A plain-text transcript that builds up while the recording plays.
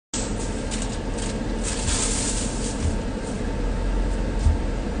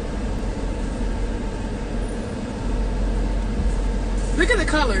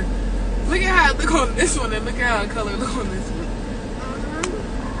color. Look at how it look on this one and look at how the color look on this one.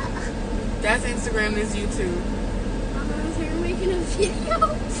 That's Instagram, this YouTube. So you're making a video?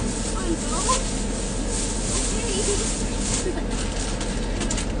 Oh no. Okay.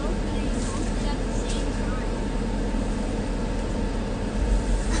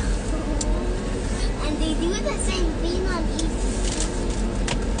 And they do the same thing on each.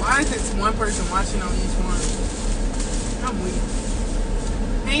 Why is it one person watching on each one? I'm weak.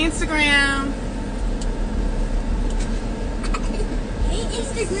 Hey, Instagram. Hey,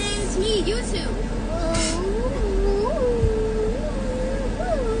 Instagram, it's me, YouTube.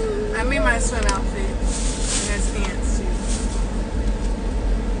 I made my swim outfit. And that's pants too.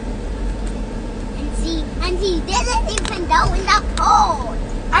 And he didn't even go in the pool.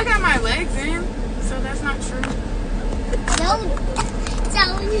 I got my legs in, so that's not true. Don't. It's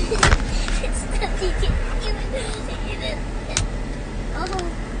not even. Oh.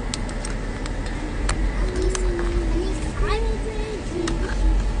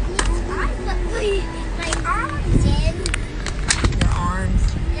 My arms in. Your arms.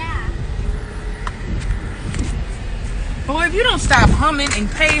 Yeah. Boy, if you don't stop humming and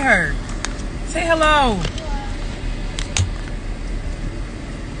pay her. Say hello.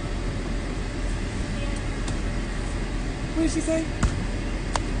 What did she say?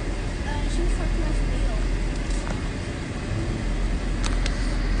 She was talking about video.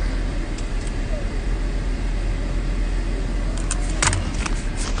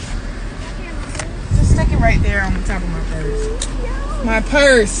 Just stick it right there on the top of my purse. My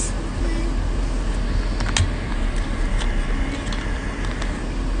purse.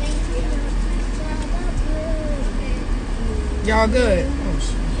 Y'all good? Oh,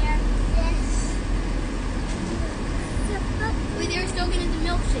 shit. Wait, they're still getting the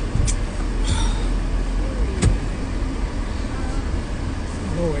milkshake.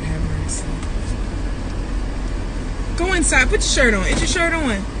 Lord have mercy. Go inside. Put your shirt on. Is your shirt on?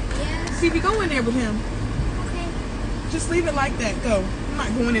 Yeah. Stevie, go in there with him. Okay. Just leave it like that. Go. I'm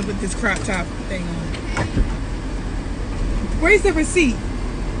not going in with this crop top thing on. Where's the receipt?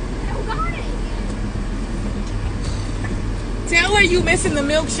 I don't got it. Tell her you missing the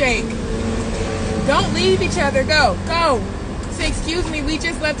milkshake. Don't leave each other. Go. Go. Say, excuse me, we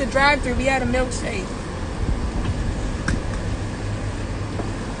just left the drive-thru. We had a milkshake.